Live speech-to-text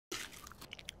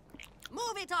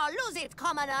it or lose it,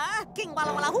 commoner. King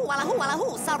Walla Walla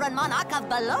Hoo, sovereign monarch of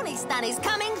Ballonistan is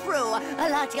coming through.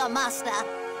 Alert your master.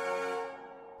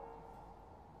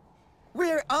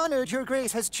 We're honored Your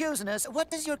Grace has chosen us. What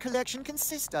does your collection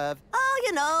consist of? Oh,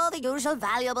 you know, the usual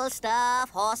valuable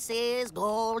stuff. Horses,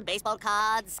 gold, baseball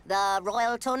cards, the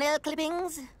royal toenail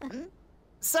clippings.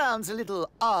 Sounds a little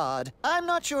odd. I'm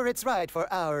not sure it's right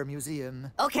for our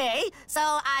museum. Okay, so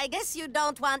I guess you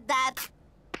don't want that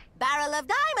barrel of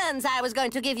diamonds I was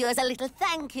going to give you as a little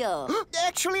thank you.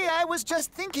 Actually, I was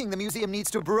just thinking the museum needs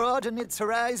to broaden its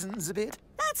horizons a bit.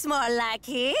 That's more like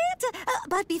it.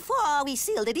 But before we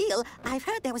seal the deal, I've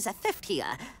heard there was a theft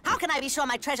here. How can I be sure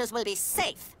my treasures will be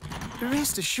safe?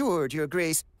 Rest assured, Your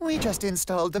Grace, we just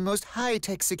installed the most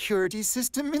high-tech security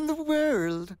system in the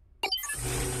world.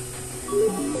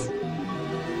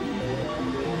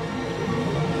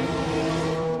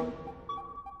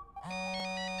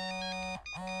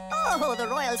 Oh, the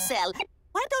royal cell.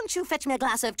 Why don't you fetch me a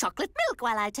glass of chocolate milk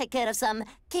while I take care of some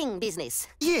king business?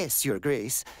 Yes, Your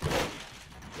Grace.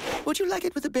 Would you like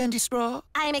it with a bendy straw?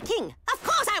 I'm a king. Of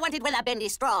course I want it with a bendy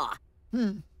straw.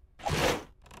 I'm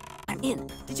in.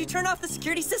 Did you turn off the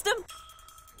security system?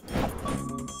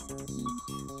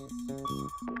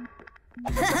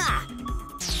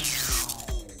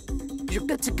 You're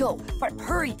good to go, but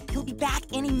hurry. He'll be back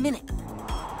any minute.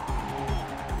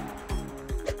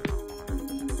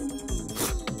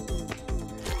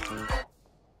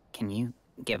 Can you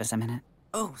give us a minute?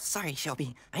 Oh, sorry,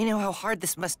 Shelby. I know how hard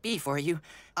this must be for you.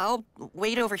 I'll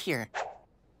wait over here.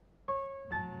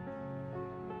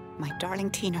 My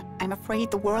darling Tina, I'm afraid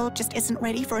the world just isn't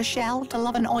ready for a shell to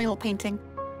love an oil painting.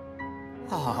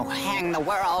 Oh, hang the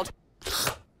world.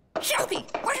 Shelby,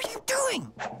 what are you doing?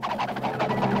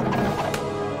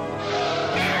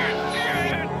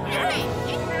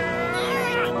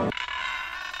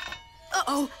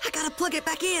 Uh-oh, I gotta plug it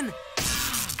back in.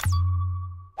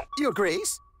 Your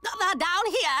Grace? Down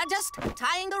here, just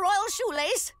tying the royal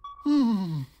shoelace.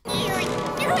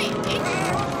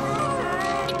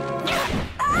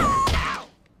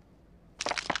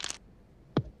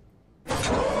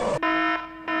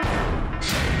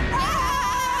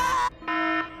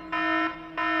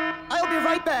 I'll be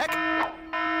right back.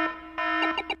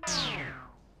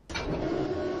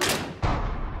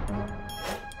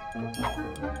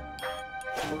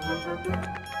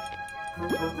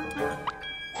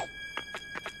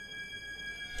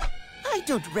 I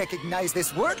don't recognize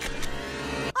this work.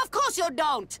 Of course you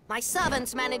don't. My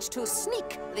servants managed to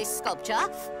sneak this sculpture,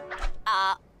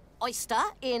 Oyster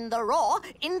in the raw,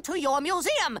 into your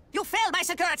museum. You failed my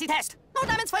security test. No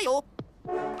diamonds for you.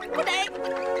 Good day.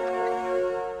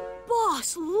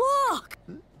 Boss, look!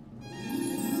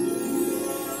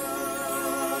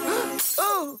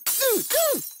 Oh!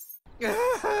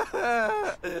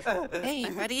 Hey,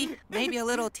 buddy. Maybe a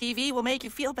little TV will make you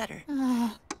feel better.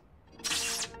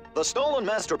 The stolen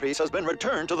masterpiece has been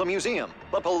returned to the museum,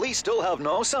 but police still have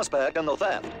no suspect in the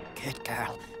theft. Good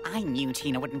girl. I knew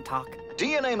Tina wouldn't talk.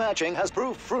 DNA matching has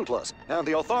proved fruitless, and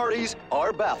the authorities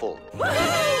are baffled.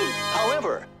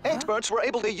 However, experts were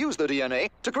able to use the DNA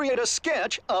to create a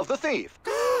sketch of the thief.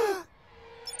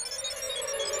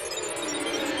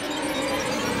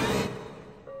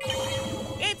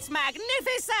 It's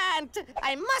magnificent!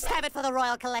 I must have it for the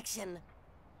royal collection.